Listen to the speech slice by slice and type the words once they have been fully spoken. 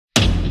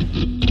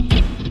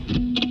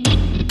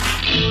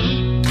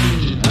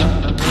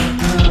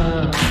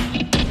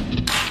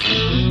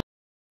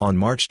On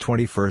March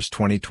 21,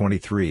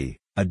 2023,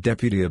 a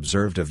deputy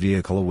observed a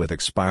vehicle with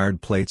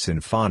expired plates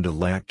in Fond du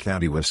Lac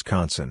County,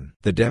 Wisconsin.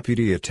 The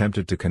deputy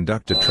attempted to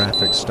conduct a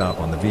traffic stop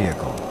on the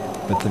vehicle,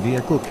 but the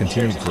vehicle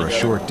continued for a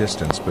short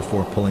distance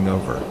before pulling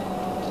over.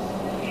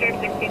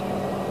 Sheriff 16.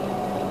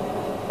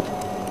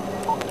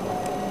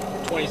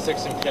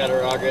 26 in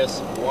Cattaraugus,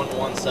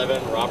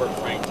 117 Robert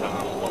Frank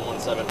Tom,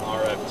 117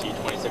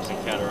 RFT, 26 in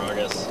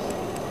Cattaraugus.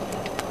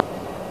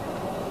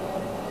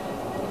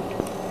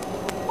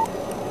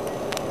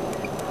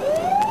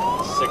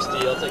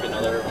 I'll take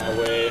another my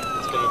way.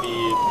 It's going to be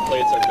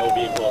plates are no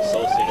vehicle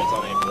associated. It's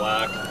on a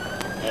black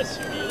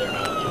SUV. They're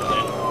not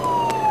using.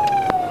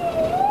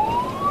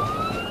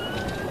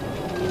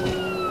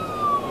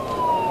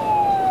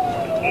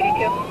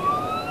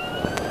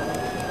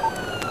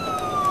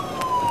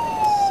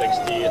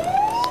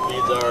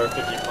 Speeds are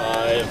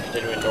 55,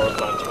 continuing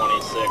north on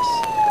 26.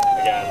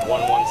 Again,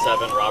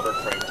 117 Robert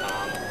Frank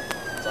Tom.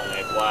 It's on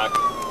a black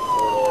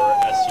four-door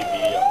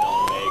SUV,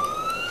 unknown make,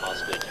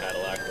 possibly a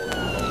Cadillac or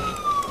unknown.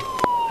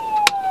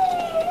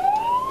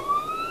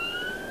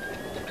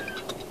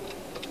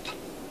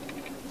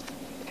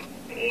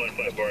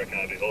 154,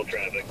 copy, hold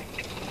traffic.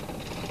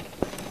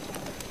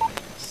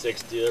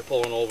 60, they're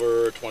pulling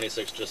over,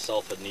 26 just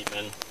south of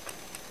Neatman.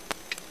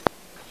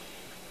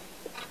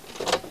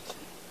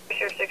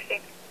 Sheriff 16.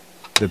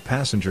 The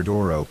passenger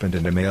door opened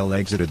and a male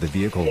exited the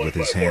vehicle with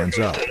his hands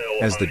up.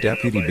 As the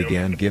deputy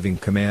began giving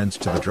commands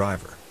to the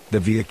driver, the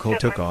vehicle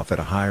took off at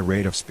a high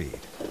rate of speed.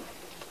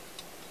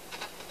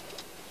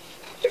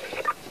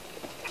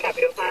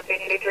 Copy,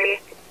 583.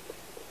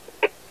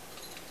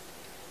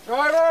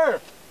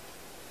 Driver!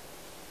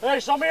 Hey,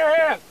 show me your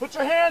hands. Put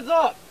your hands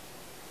up.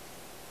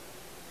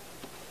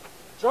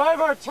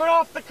 Driver, turn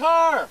off the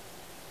car.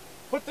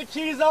 Put the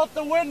keys out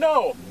the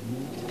window.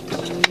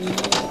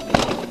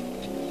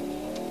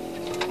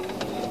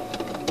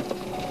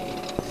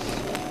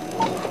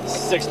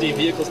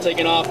 Vehicles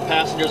taking off,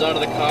 passengers out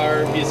of the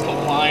car. He's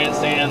compliant,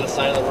 staying on the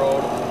side of the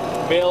road.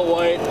 Male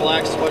white,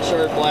 black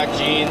sweatshirt, black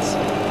jeans.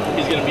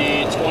 He's going to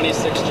be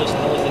 26 just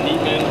north of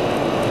Neatman.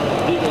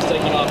 Vehicles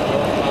taking off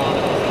northbound.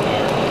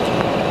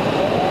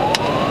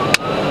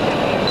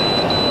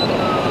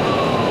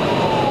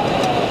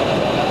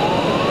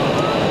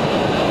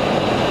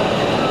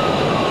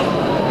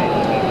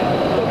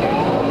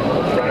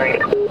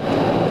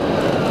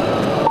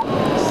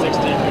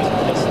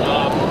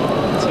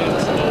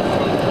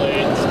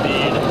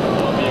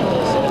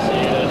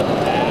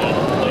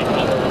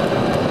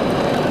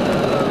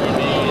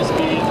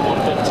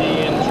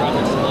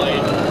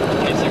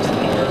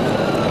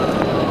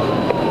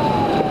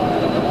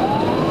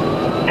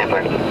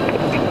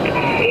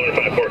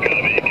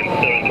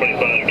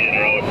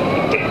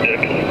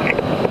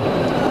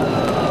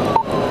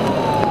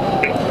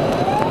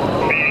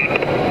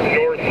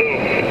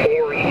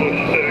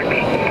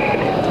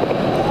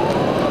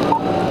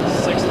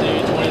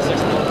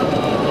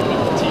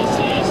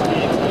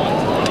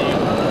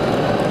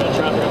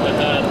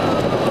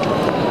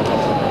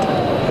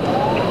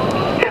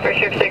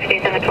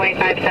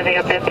 25 sending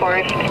up at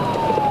Forest.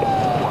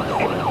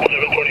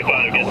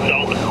 725, get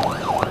south.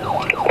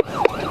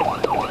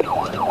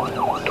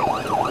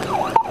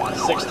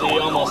 60,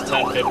 almost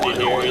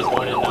 1050 here. He's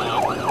going in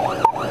now.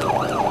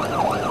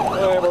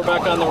 Alright, we're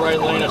back on the right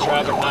lane of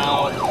traffic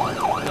now.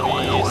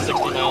 Maybe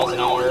 60 miles an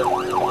hour.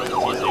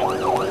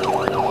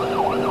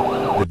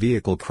 The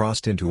vehicle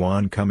crossed into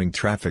oncoming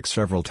traffic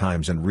several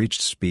times and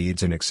reached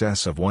speeds in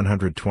excess of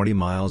 120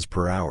 miles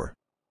per hour.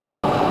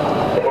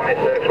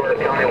 26, we're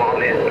County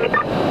Wildman.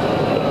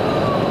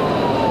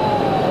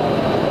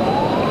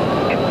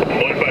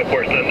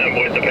 154, send them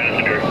with the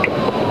passenger.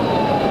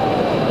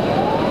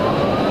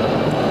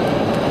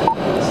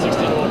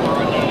 60 to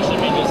Omaha,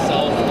 should be just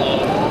south of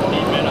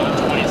Neatman on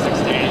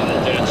 2016 in the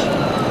ditch.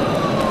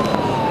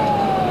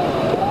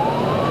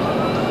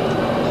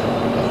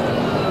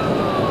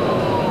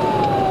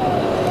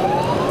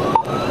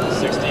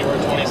 60,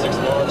 we're 26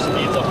 north,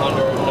 speeds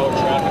 100, no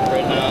traffic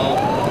right now.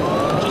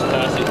 Just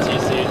passing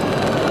TC.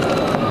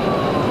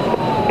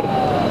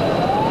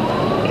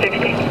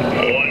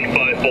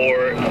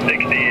 154,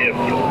 60. If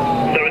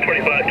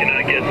 725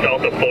 cannot get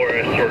south of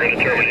Forest, we're going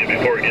to terminate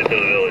before we get to the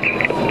village.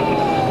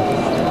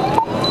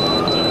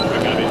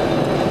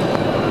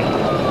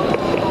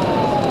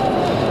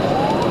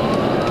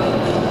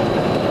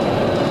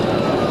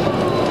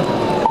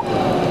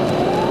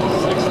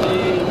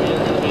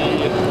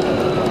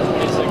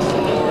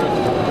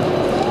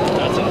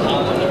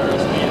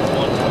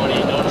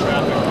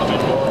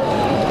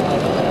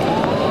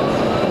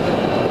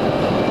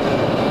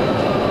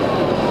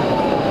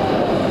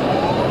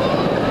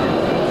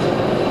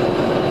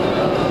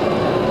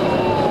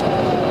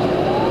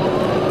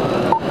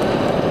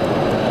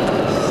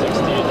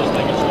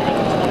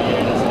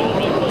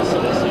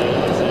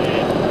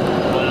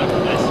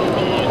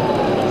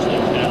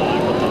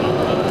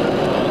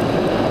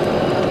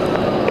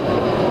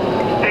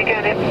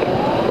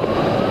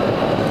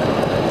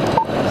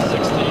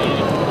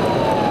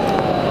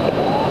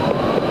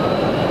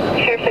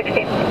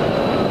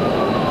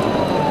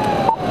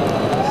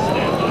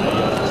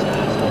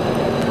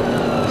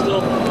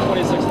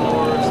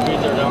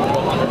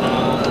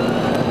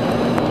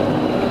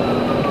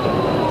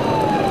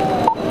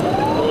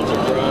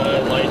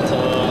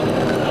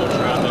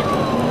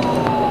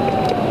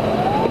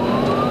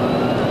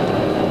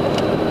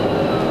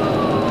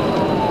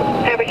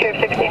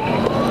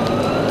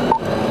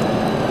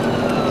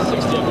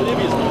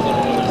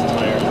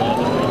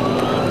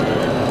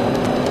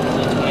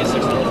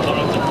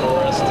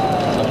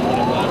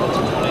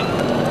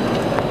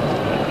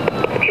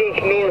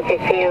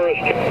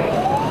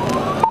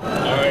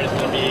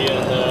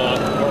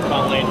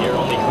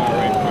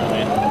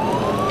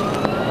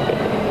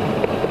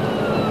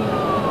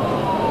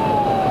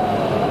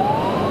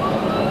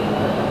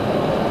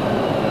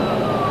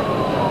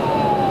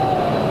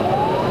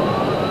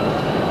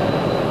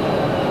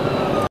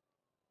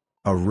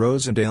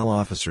 Rosendale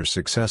officer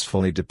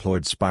successfully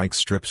deployed spike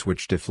strips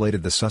which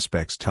deflated the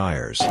suspect's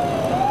tires. 60,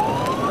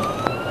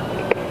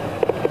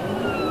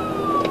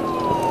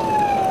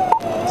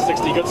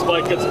 good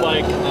spike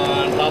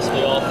on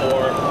possibly all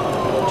four,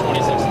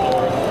 26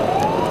 north.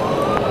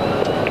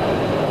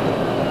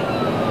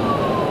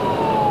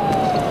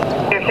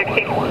 Air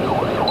 60.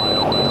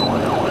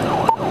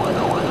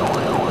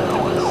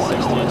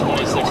 60 to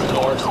 26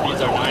 north,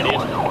 speeds are 90.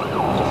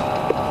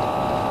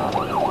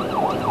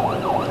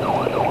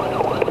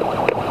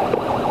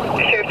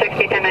 Sheriff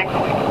 60, 10 9.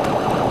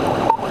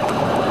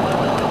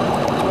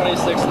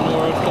 26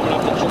 north, coming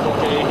up to Triple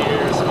K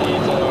here,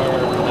 speeds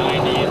are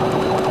 90.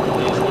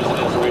 He's losing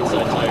his right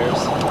side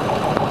tires.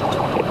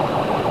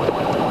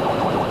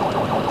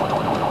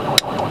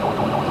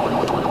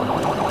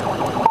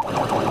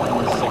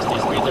 60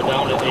 speeds are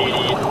down to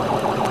 80.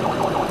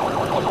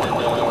 Coming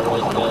into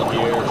Roseville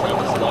here,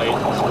 traffic's light,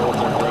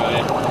 roads are dry.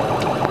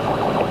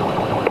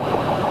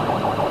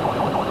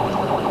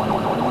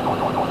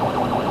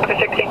 Air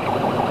 60.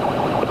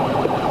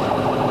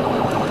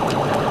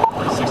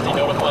 60,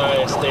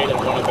 notify state of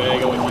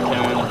Winnebago if you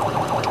can.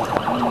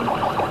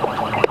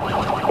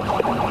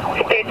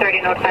 State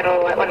 30, notified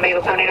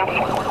Winnebago County now.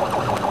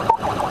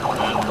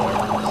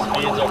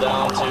 Speeds are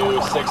down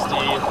to 60.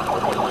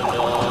 We're coming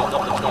up to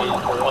 20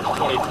 or up to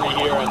 23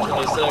 here on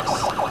 26.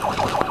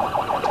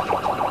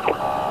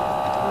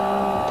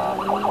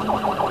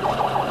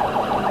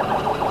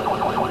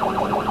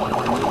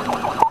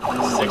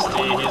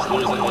 60, he's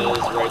losing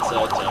his right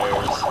side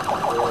tires.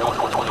 We're up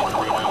to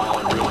 23 now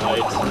on green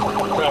lights.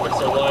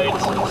 Traffic's are light,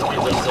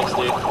 speeds are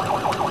 60.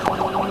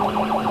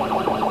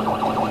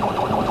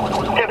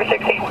 Air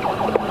 60.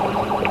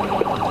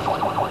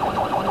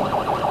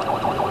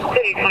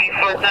 City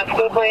 24, that's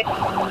full plate.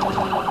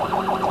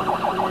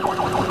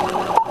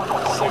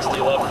 60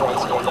 left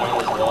front's going down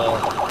as well.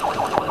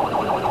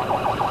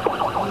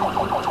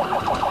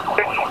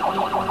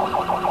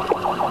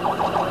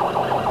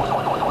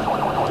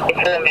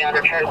 The man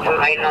returned some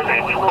items,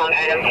 long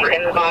items for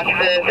in the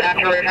boxes.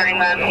 After returning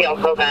them, he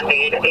also then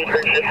made a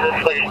purchase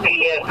of switch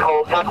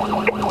vehicle. 90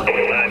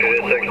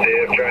 to 60,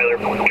 if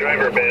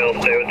driver bails,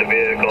 stay with the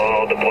vehicle,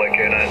 I'll deploy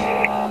K9.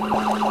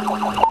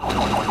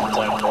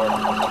 10-4.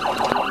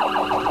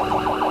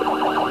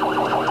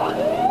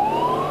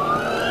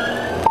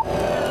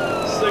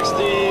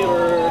 60,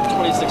 we're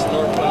 26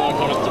 northbound,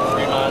 going up to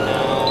Fremont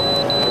now,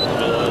 towards the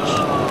village.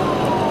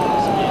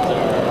 Speeds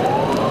are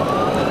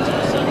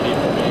 270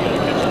 for me,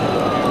 gotta catch up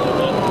here a little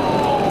bit.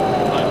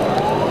 5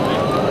 cars over me.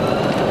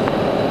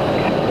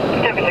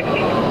 Air 60.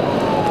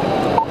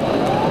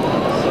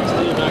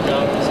 60, back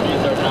up,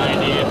 speeds are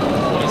 90,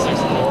 26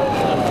 north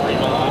at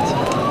Fremont.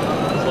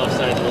 His left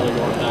side's really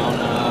going down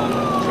now.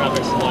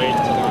 Traffic's light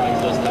to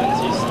non-existence,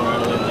 he's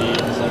straddling the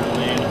second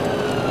lane,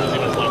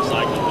 losing his left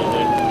side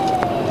completely.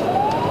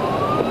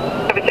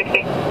 Air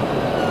 60.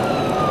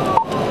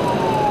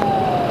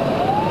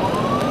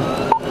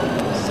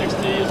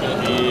 60 is going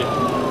to be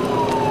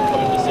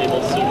coming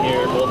disabled soon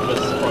here. Both of his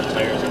front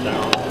tires are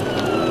down. A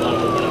lot of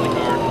movement in the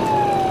car.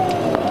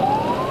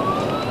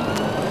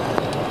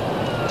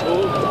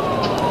 Ooh.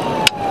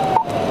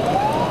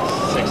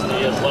 60,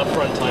 his left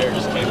front tire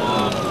just came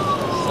off.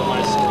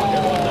 Semi-sprung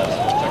it with that, so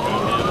we'll check on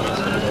him. He's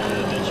going to go in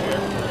the ditch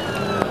here.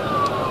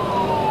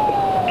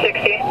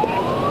 60.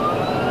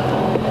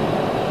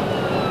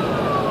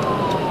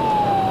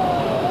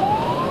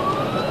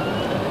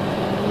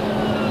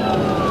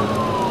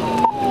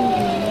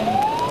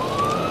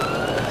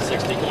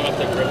 60 coming up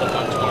to Griffith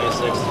on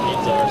 26,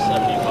 speeds are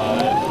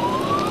 75.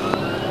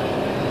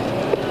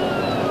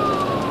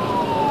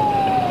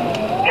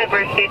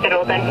 Edward State at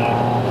Olden.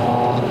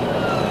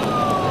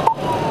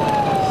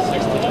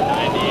 60 to 90.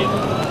 I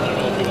don't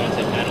know if you want to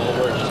take that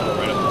over or just go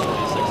right up to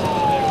 26 on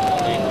the back.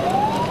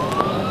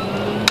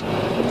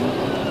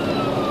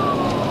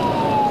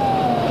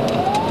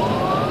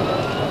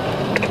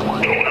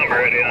 I'm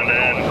ready on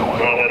that.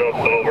 I'll head up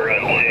over on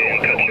C and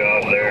cut you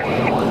off there.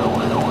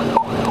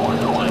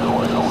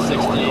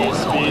 60,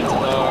 speeds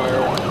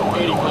are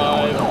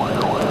 85.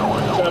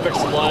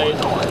 Traffic's light.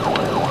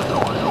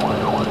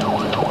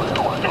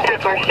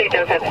 Edward State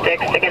does have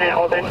sticks again at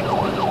Olden. 10-4,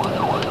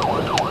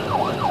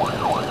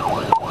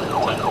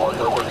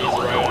 perfect. He's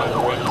right on the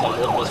rims on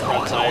both of his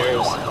front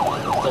tires.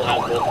 Still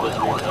has both of his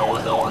rear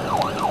tires though.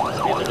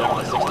 Speeds are down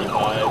to 65.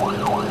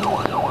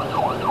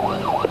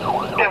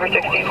 Edward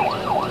 60.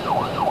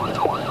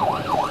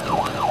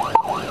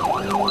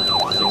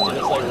 60,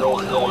 just like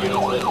Rosedale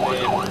units with me.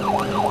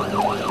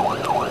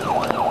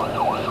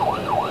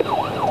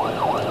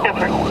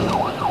 Edward.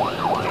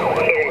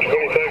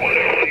 725,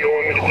 60, you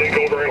want me to take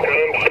over and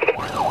come?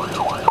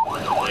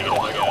 Negative,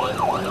 I got it.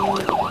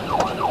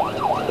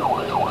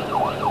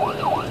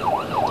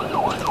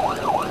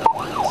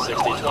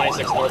 60,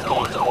 26 north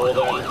coming to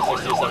Olden.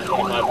 60 to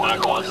 725 back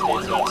off,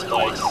 state's got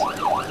spikes.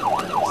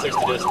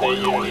 60 to state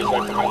unit, he's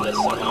right behind this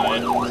semi.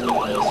 He's getting a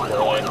little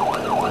squirrely.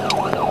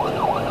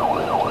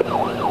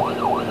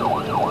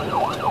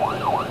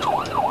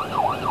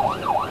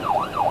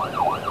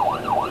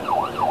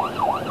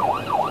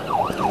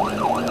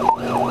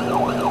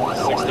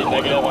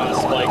 on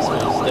spikes from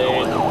the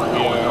state.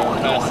 We are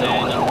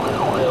passing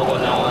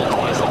Ridin now,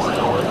 26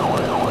 north.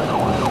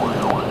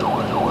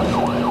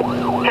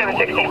 Tower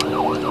 16.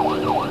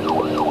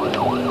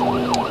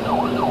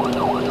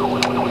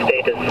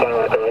 State is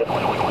silent.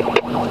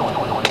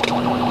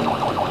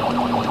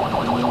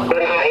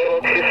 We're not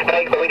able to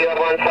spike, but we do have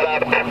one set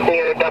up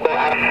near double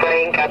F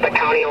Frank at the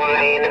county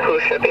line who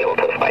should be able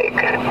to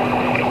spike.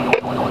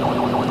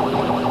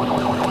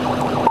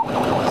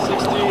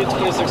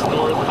 26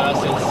 north,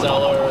 passing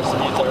Cellar,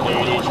 speeds are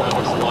 80,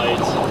 traffic's light.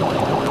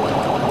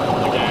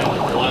 Again,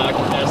 black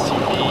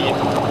SUV,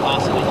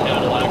 possibly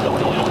Cadillac with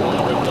the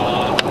M1 ripped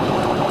off.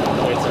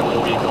 Plates are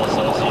no vehicle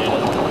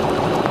associated.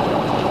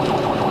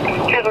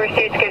 Cavalier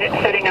State's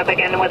setting up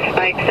again with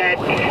spikes at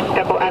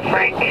double F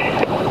rank,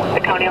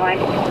 the county line.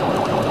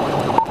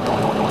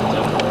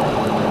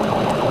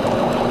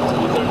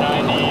 Speeds are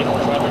 90,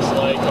 traffic's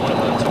light, coming up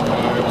on 2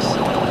 cars.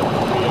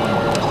 We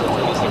are still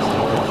 26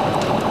 north,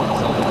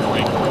 south of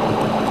Frank Road.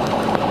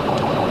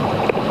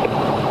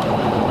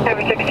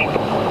 Tower 16.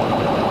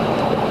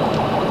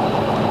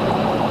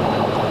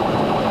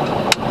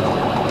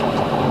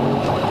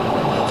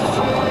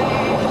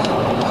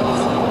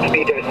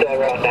 Speeders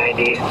around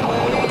 90.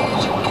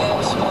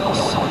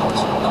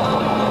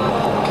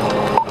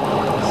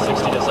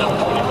 60 to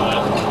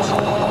 725.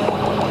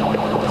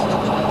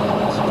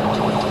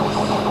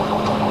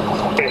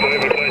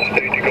 25 advice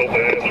state to go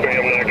past me.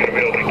 I'm not going to be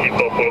able to keep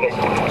up with them.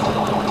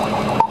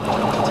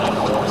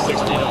 10-4,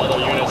 60 to other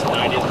units,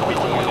 90 is going to be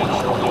joining in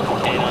shortly with the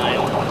K9.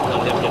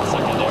 Let him get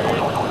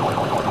secondary.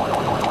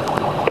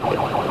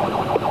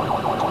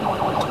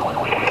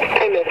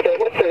 I missed it.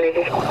 What's the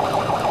reason?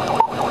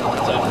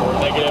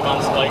 10-4, negative on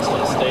spikes from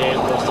the state.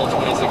 We're still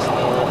 26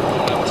 north,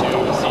 coming up to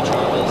C.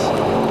 Charles.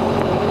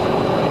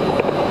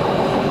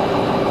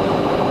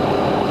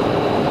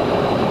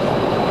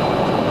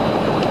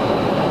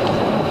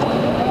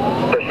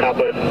 First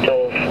Southwest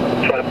until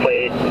front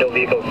plate, no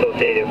vehicle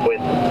associated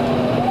with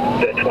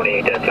the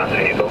 28 that's on the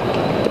vehicle.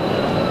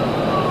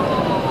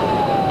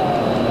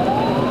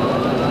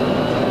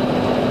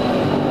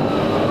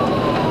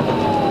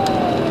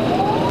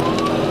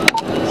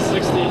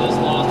 Just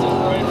lost his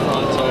right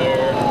front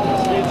tire.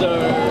 Speeds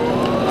are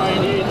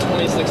 90,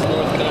 26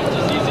 north, connect to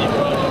ZZ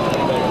Road in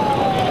Winnebago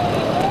County.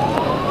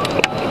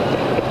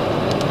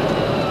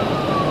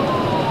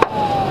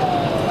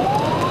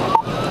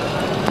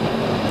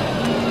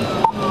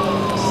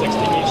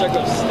 60, can you check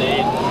with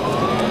state?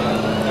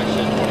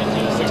 Actually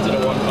 22, 60 to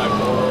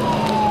 154.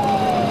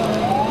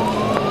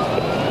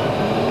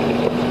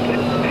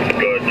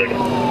 Go ahead, Nick.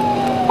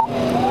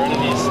 We're into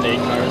these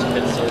state cars,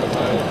 pit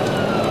certified.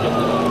 Get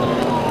them up there.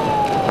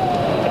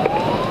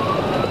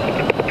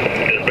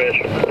 Dispatch.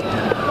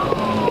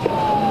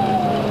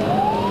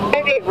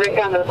 Maybe Rick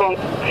on the phone.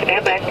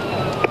 Stand by.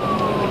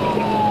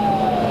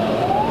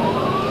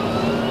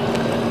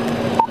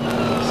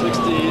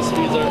 60,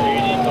 speeds are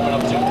 80, coming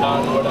up to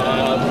Conwood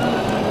Ave,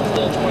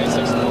 still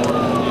 26 north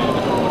in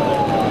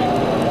Winnebago County.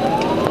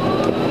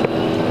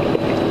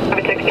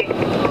 Tower 60.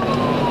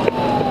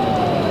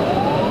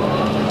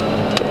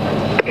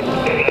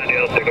 90,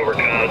 I'll take over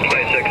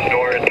 26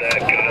 north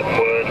at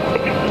Cottonwood.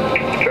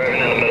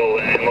 Driving in the middle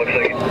lane. Looks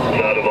like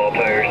it's out of all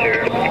tires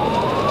here.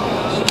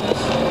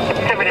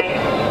 Tower 9.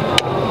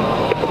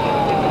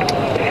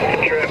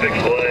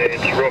 Traffic's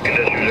lights. Road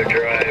conditions are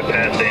dry.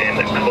 Passing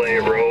Clay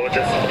Road.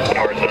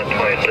 North on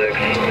 26.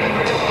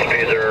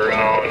 Speeds are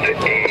around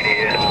 80.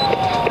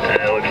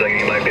 And it looks like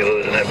you might be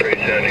losing that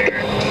pretty soon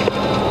here.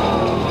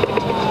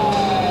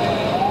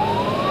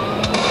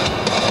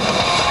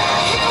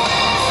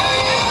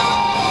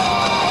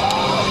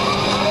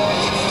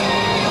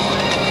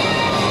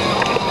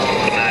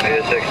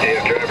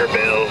 If driver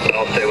bails,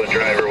 I'll stay with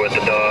driver with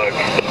the dog,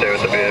 stay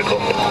with the vehicle.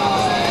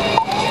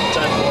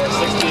 10-4,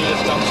 60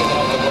 just dumps him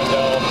out the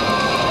window.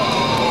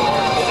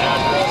 Mark the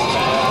address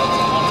at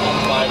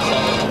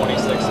 1157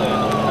 26 in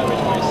Highway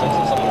 26,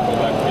 and someone go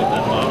back and get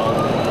that bottle.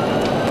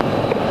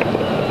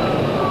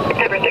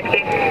 Tower 60.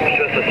 It's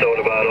just a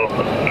soda bottle.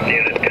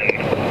 Unit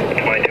can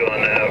 22 on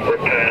that. We're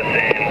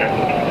passing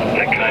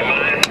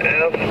Nakaima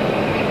Ave,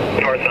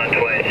 north on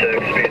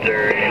 26, speeds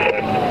are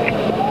 85.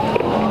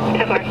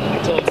 10-4.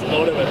 Until it's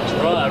loaded with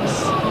drugs.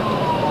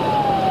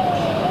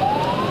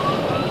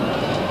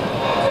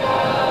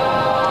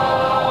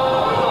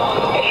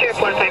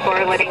 Sheriff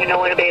 154 letting you know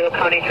Winnebago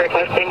County is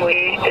requesting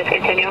we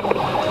discontinue. 10-4,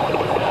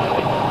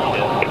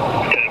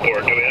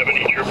 do we have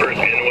any troopers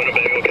in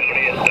Winnebago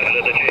County ahead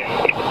of the chief?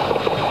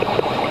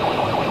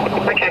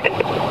 We're checking.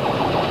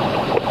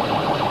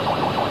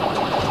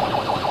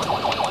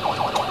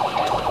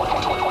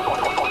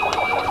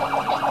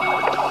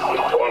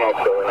 One off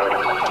going on.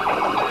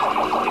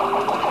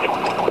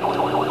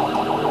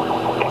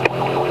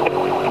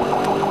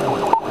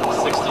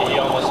 60, he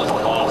almost just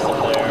lost it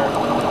there.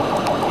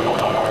 We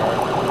are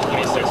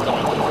 26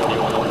 coming from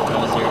 41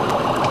 overpass here.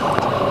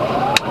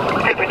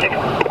 Tower 60.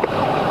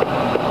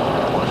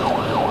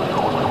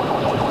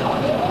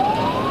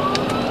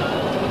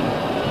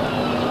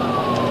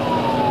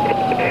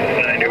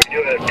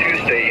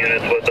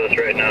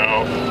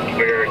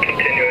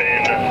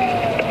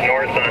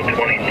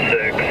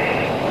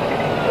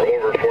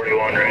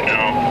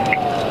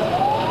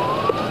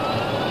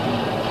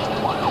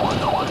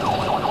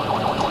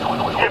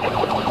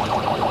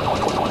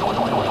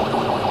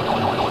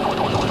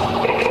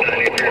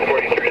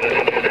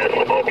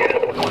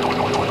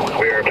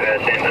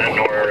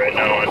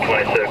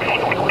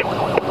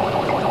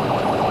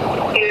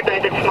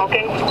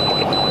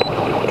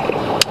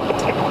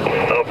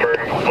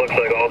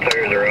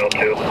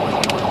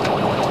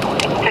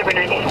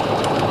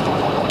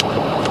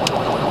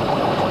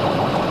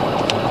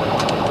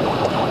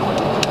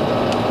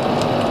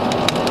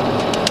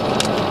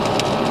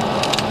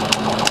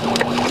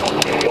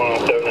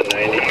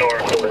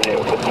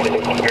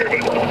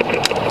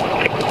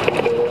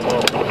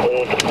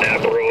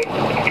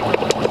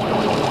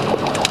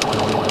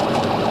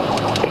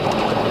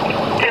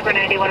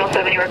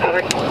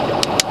 recovered.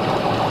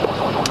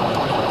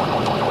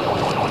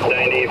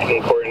 90, you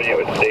can coordinate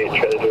with state,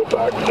 try to do a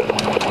box. The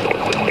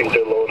speeds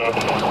are low enough.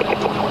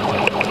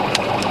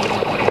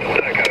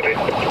 Copy.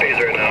 Speeds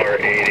right now are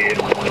 80.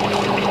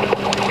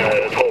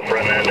 This whole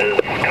front end is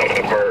coming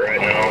apart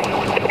right now.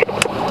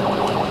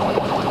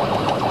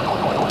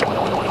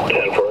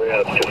 10-4,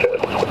 yeah, it's too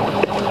fast.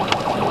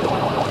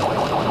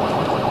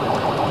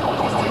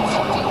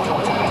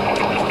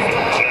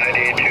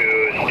 90 to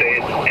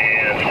state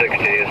and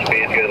 60.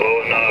 Speeds get low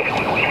enough.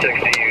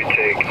 60, you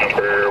take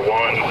number 1.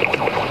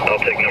 I'll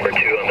take number 2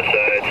 on the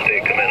side.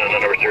 State come in on the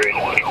number 3.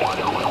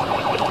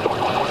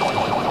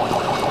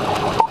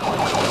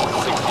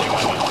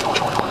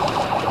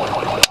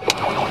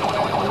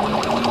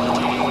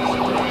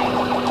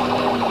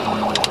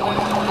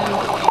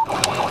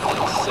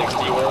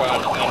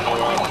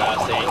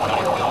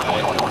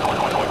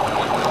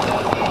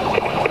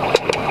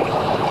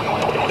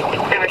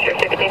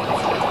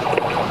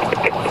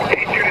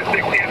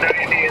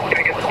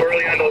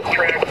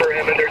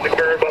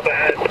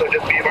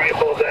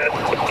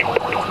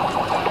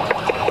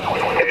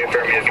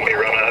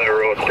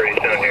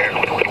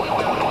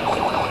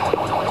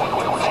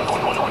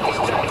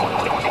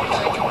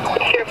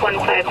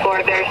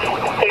 There's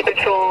State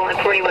Patrol and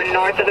 41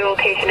 north of the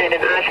location and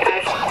in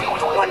Oshkosh.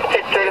 Once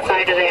pit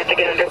certified, do they have to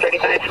get under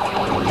 35?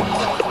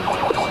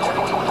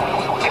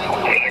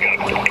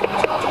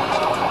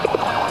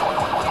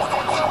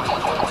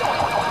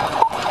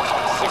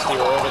 60,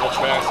 we're over the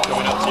tracks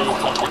coming up to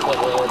Country Club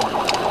Road.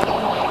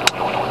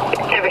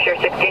 Temperature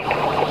 60.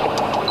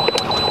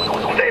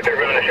 State, they're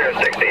running a share of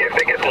 60. If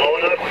it gets low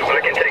enough,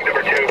 I can take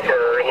number 2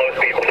 for low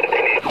speed.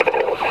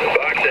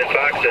 Box in,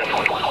 box in.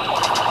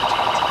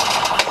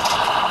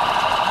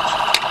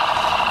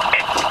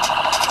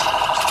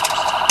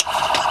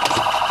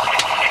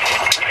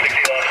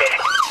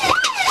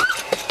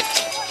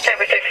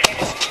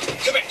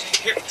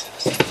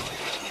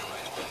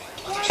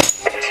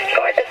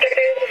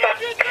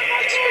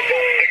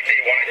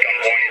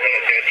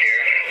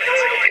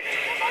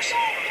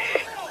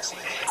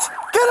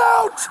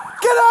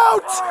 Get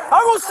out!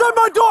 I will send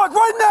my dog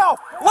right now!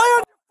 Lay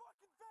on your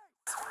fucking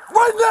face!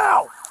 Right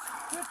now!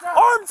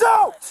 Arms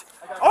out!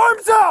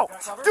 Arms out!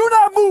 Do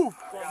not move!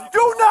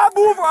 Do not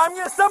move or I'm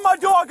gonna send my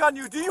dog on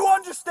you. Do you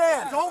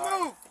understand? Don't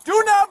move!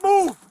 Do not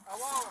move!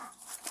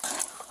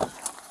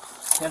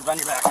 Hands behind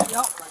your back.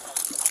 Yep.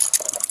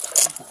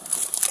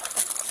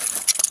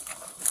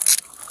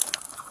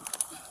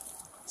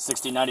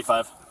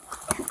 $60.95.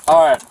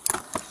 All right.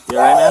 You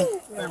all right,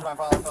 man?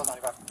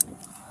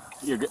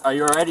 Are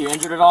you all right? Are you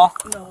injured at all?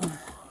 No.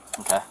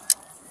 Okay.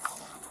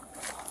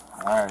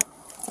 All right.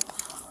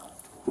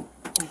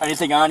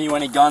 Anything on you?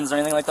 Any guns or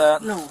anything like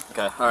that? No.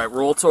 Okay. All right.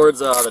 Roll towards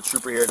the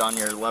trooper here on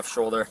your left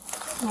shoulder.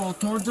 Roll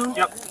towards him?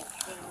 Yep.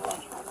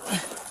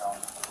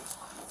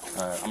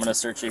 All right. I'm gonna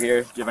search you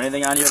here. Do you have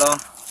anything on you at all?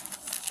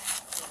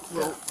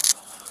 No.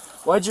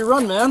 Why'd you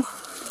run, man?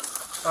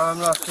 I'm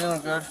not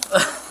feeling good.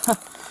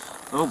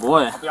 Oh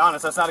boy. To be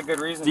honest, that's not a good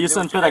reason.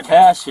 Decent bit of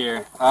cash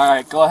here. All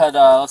right. Go ahead.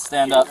 Let's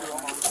stand up.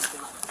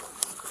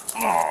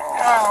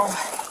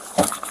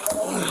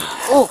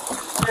 Oh.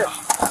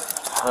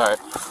 All right.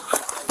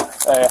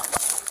 Hey,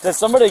 did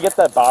somebody get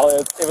that bottle?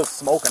 It was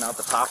smoking out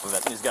the top of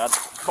it. He's got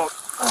about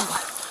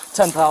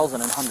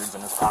 10,000 and hundreds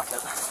in his pocket.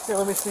 Here,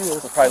 let me see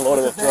this. It's probably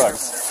loaded with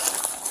drugs.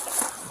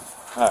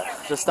 All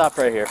right, just stop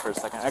right here for a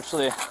second.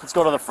 Actually, let's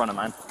go to the front of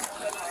mine.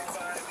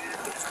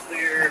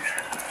 Clear.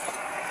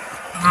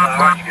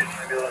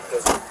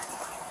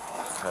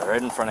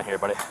 Right in front of here,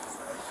 buddy.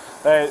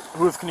 Hey,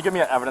 Huth, can you give me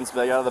an evidence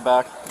bag out of the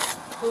back?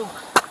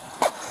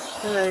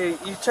 Hey,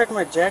 you check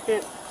my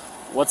jacket?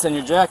 What's in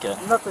your jacket?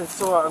 Nothing,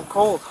 so I'm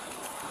cold.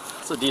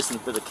 It's a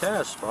decent bit of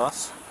cash,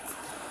 boss.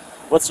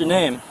 What's your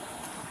name?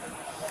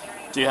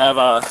 Do you have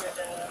a...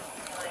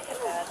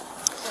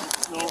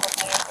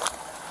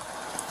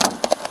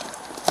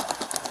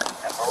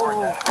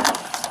 Oh.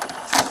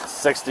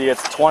 60,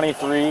 it's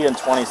 23 and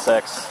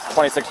 26.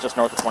 26 just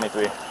north of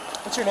 23.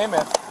 What's your name,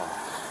 man?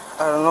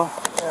 I don't know.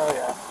 Hell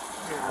yeah.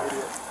 You're an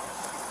idiot.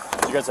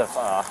 Do you guys have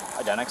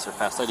Identics or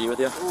Fast ID with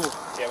you? Ooh.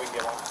 Yeah, we can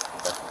get one.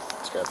 Okay,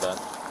 let's grab that.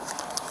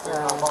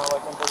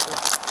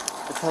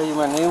 To tell you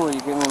my name, will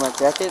you give me my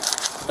jacket?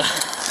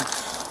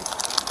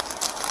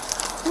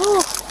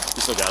 You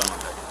still got them.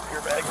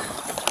 Your bag.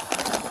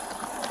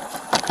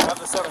 Have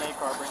the 7-8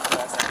 car, bring the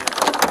Fast ID.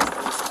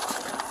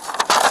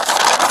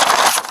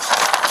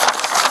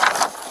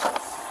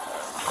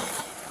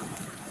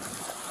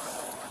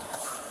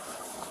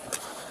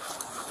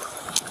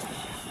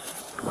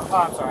 Oh,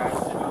 I'm sorry.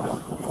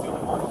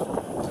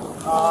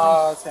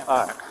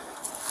 Alright.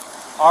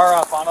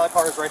 Our Fonda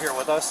car is right here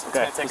with us. It's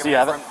Okay. gonna take Does him he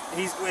have from,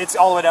 it's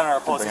all the way down in our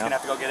post. He's Bring it gonna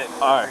have to go get it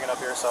and All right. bring it up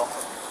here. So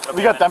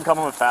We got them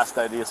coming with Fast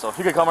ID, so if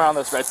you could come around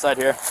this right side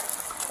here.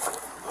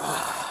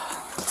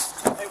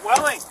 Hey,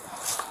 Welling,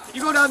 can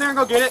you go down there and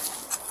go get it?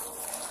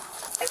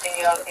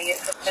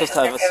 Just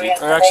have a seat.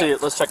 Or actually,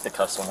 let's check the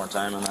cuffs one more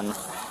time and then...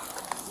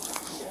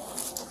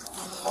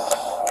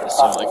 Just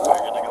sound like we're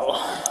good to go.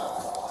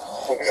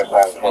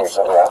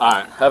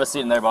 Alright, have a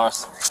seat in there,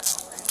 boss.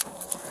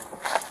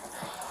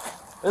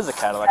 This is a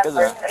Cadillac,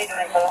 isn't it?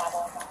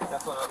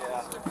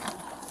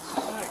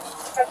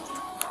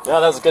 Yeah,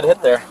 that was a good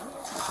hit there.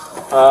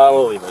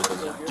 We'll leave it.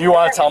 Do you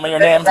want to tell me your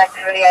name?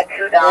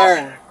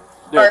 Aaron.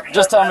 Dude,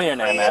 just tell me your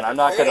name, man. I'm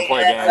not gonna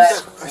play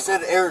games. I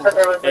said Aaron.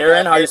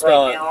 Aaron, how do you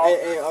spell it?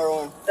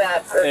 A-A-R-O-N.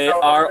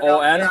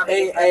 A-R-O-N?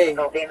 A-A.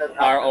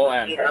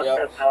 R-O-N.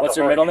 Yep. What's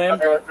your middle name?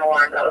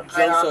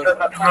 Joseph.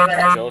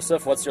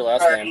 Joseph. What's your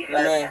last name?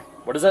 Lemay.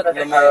 What is it?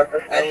 Lemay.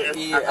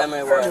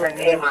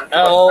 L-E-M-A-Y.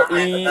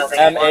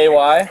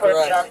 L-E-M-A-Y?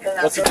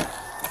 Correct. What's your...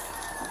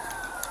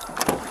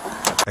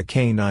 A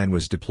K-9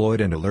 was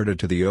deployed and alerted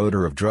to the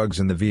odor of drugs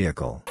in the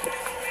vehicle.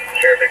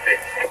 Sheriff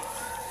 60.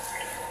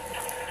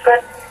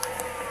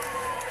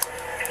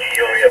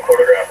 You want me a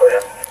photograph of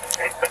that?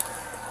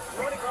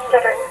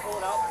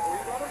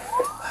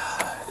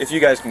 If you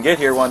guys can get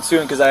here one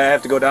soon, because I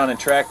have to go down and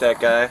track that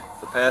guy,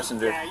 the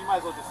passenger. Yeah, you might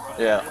as well just run.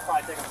 Yeah. You'll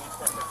probably take a minute.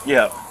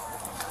 Yeah.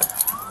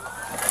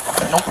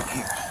 Nope.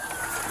 Here.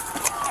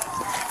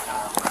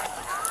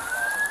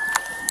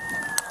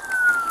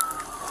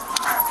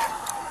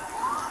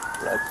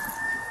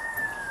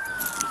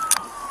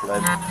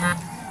 Blood.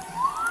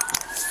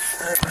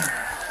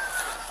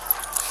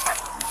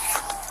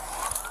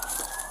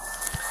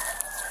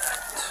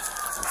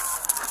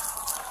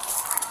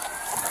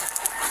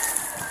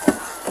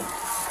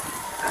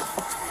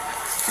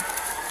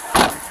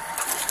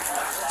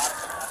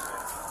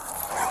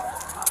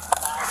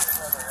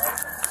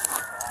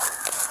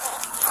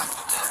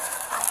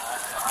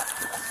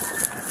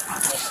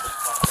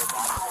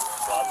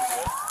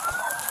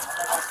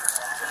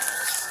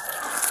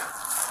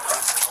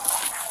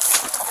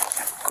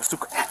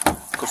 Kusuk.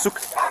 Kusuk.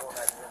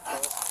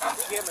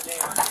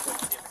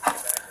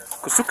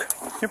 Kusuk.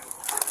 Here.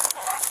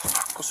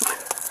 Kusuk.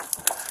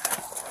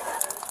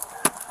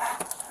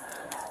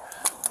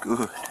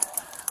 Good.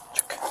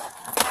 Check.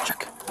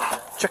 Check.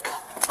 Check.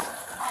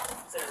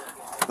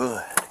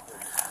 Good.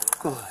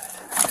 Good.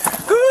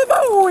 Good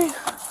boy.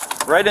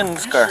 Right in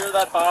this car. You sure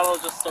that bottle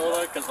is just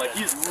soda? Because like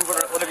he's moving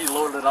it. What if he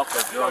loaded it up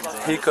with drugs?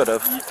 He could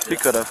have. He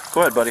could have.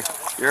 Go ahead, buddy.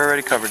 You're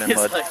already covered in He's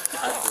mud. like,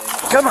 God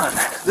dang. Come on,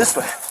 this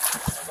way.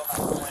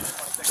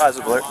 Eyes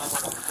are blurred.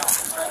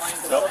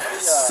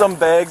 Some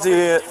bags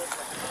there's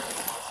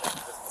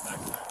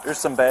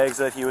some bags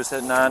that he was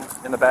hitting on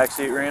in the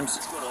backseat reams.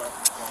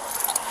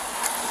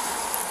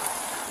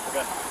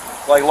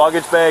 Like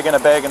luggage bag and a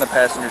bag in the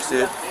passenger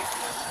seat.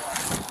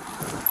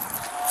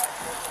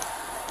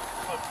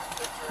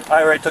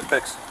 I already took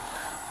pics.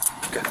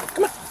 Okay,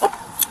 come on. Up.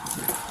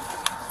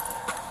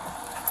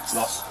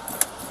 Loss.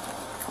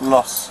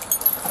 Loss.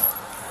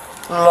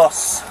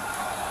 Loss.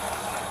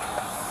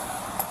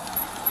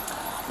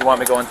 You want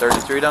me going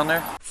 33 down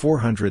there?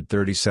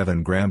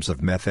 437 grams of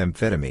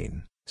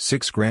methamphetamine,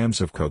 6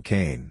 grams of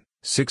cocaine,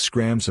 6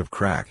 grams of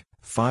crack,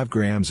 5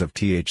 grams of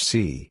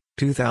THC,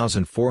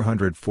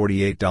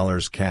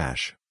 $2,448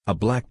 cash, a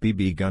black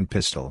BB gun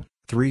pistol,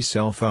 3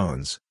 cell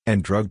phones,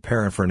 and drug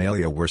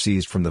paraphernalia were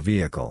seized from the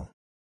vehicle.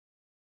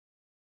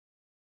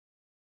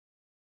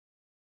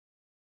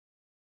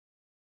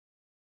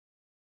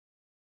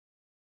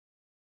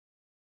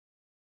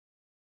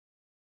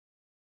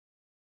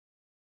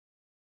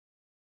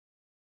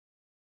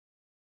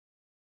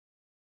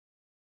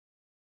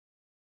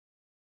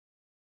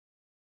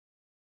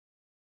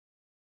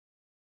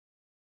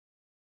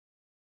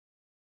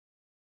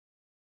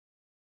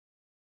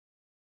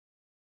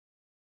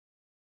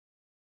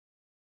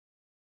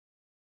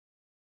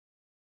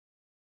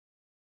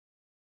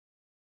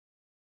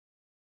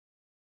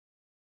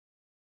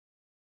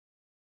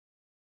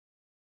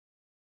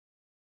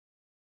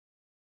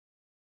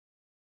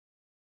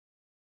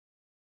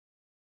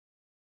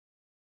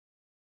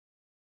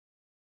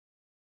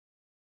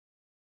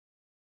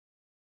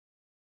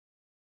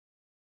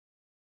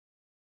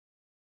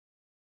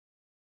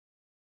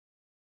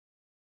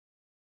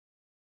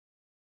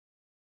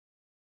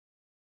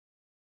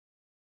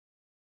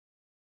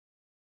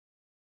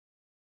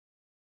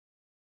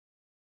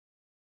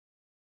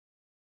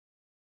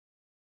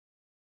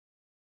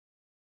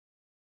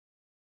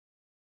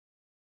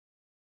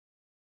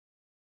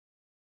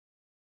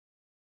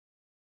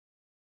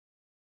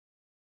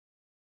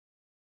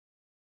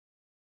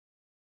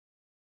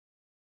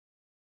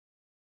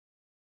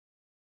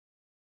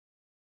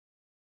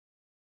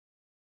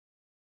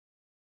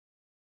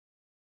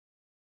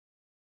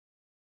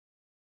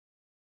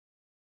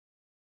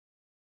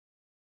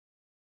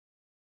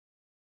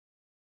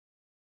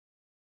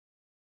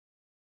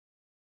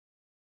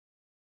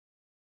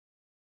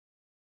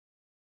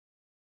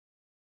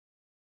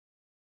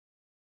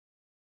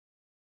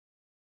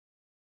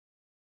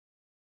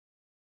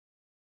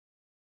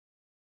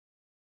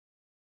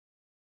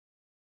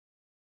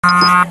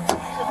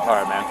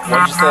 Alright, man.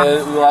 What did you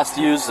say we last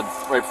used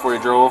right before you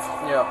drove?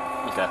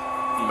 Yeah. Okay.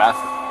 Meth?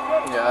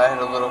 Yeah, I had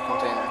a little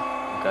container.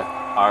 Okay.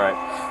 Alright.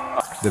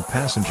 The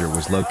passenger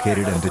was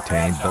located and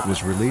detained but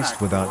was released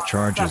without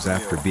charges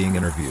after being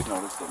interviewed.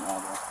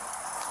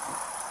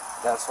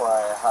 That's why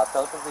I hopped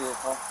out the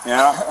vehicle.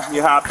 Yeah,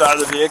 you hopped out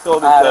of the vehicle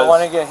because... I don't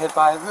want to get hit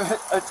by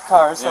a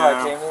car, so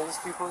I came to these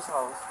people's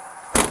house.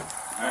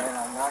 Right. And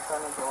I'm not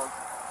going to go...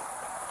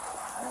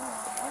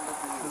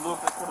 Look,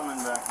 I put them in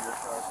back of your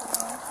car for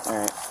now.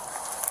 Alright.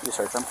 You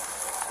search them.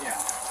 Yeah.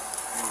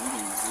 We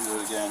can do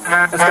it again.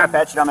 Just gotta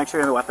pat you down, make sure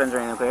you have the weapons or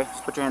anything, okay?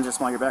 Just put your hands just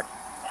along your back.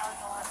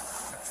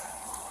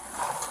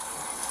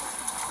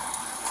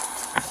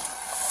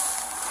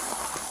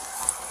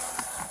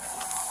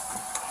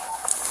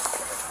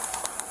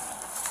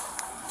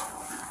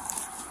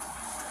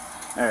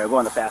 Alright, we'll go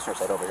on the fastener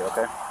side over here,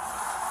 okay?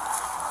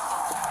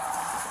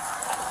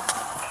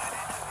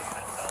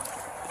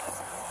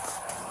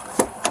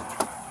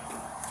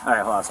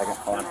 Alright, hold on a second.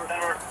 Hold on.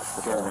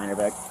 Put your hands in your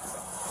bag.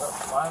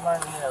 Why am I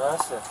being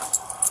arrested?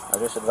 I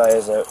just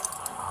advise that.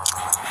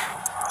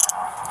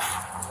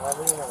 Am I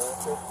being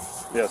arrested?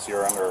 Yes,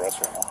 you're under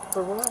arrest right now.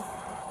 For what?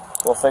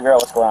 We'll figure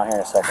out what's going on here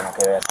in a second,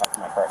 okay? I gotta talk to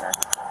my partner.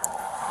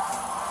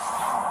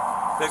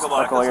 Pick a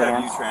Let go of your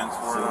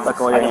hands. Let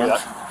go of your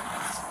hands.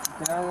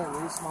 Can I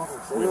at least smoke a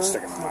cigarette? We're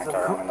sticking in my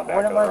car. I'm in the back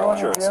What of am the I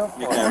car. going to jail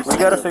for? We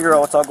gotta figure out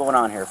what's all going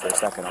on here for a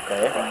second,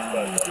 okay?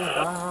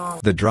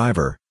 The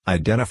driver,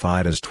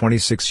 identified as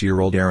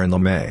 26-year-old Aaron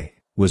LeMay,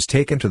 was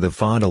taken to the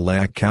Fond du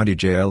Lac County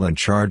Jail and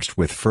charged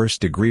with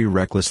first-degree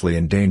recklessly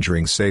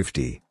endangering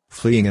safety,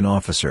 fleeing an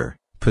officer,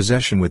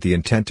 possession with the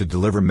intent to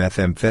deliver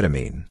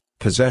methamphetamine,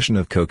 possession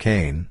of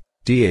cocaine,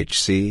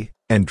 THC,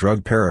 and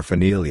drug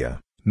paraphernalia,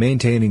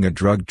 maintaining a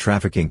drug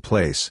trafficking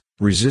place,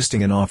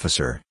 resisting an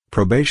officer,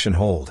 probation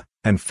hold,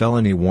 and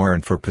felony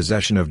warrant for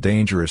possession of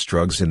dangerous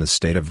drugs in the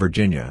state of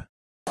Virginia.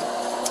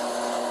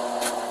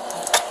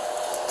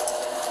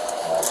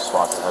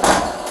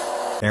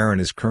 Aaron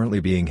is currently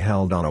being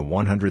held on a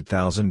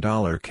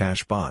 $100,000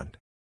 cash bond.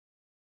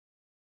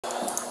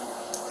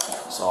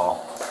 So,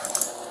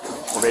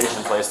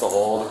 probation placed the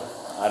hold.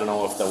 I don't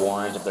know if the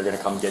warrant, if they're going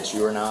to come get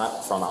you or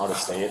not from out of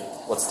state.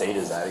 What state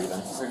is that even?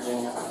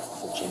 Virginia.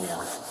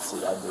 Virginia. See,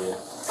 that'd be a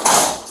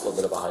little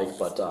bit of a hike,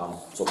 but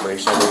so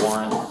probation over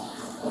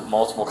warrant,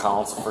 multiple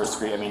counts, first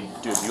degree. I mean,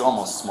 dude, you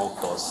almost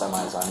smoked those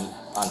semis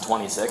on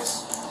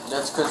 26.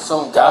 That's because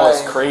some That guy...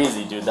 was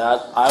crazy, dude.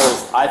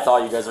 I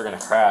thought you guys were gonna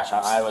crash.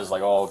 I was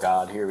like, oh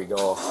god, here we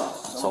go.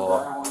 Some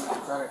guy wanted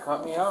to try to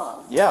cut me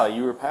off. Yeah,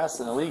 you were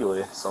passing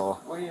illegally. So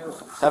What do you...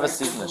 have a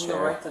seat in the You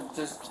chair. right to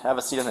just, Have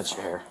a seat in the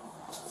chair.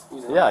 you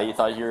know, Yeah, you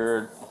thought you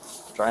were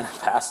trying to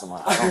pass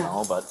someone. I don't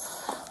know, but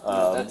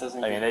that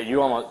doesn't I mean,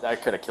 you almost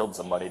that could have killed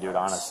somebody, dude.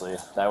 Honestly,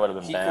 that would have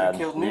been He bad, could've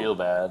killed me. real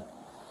bad.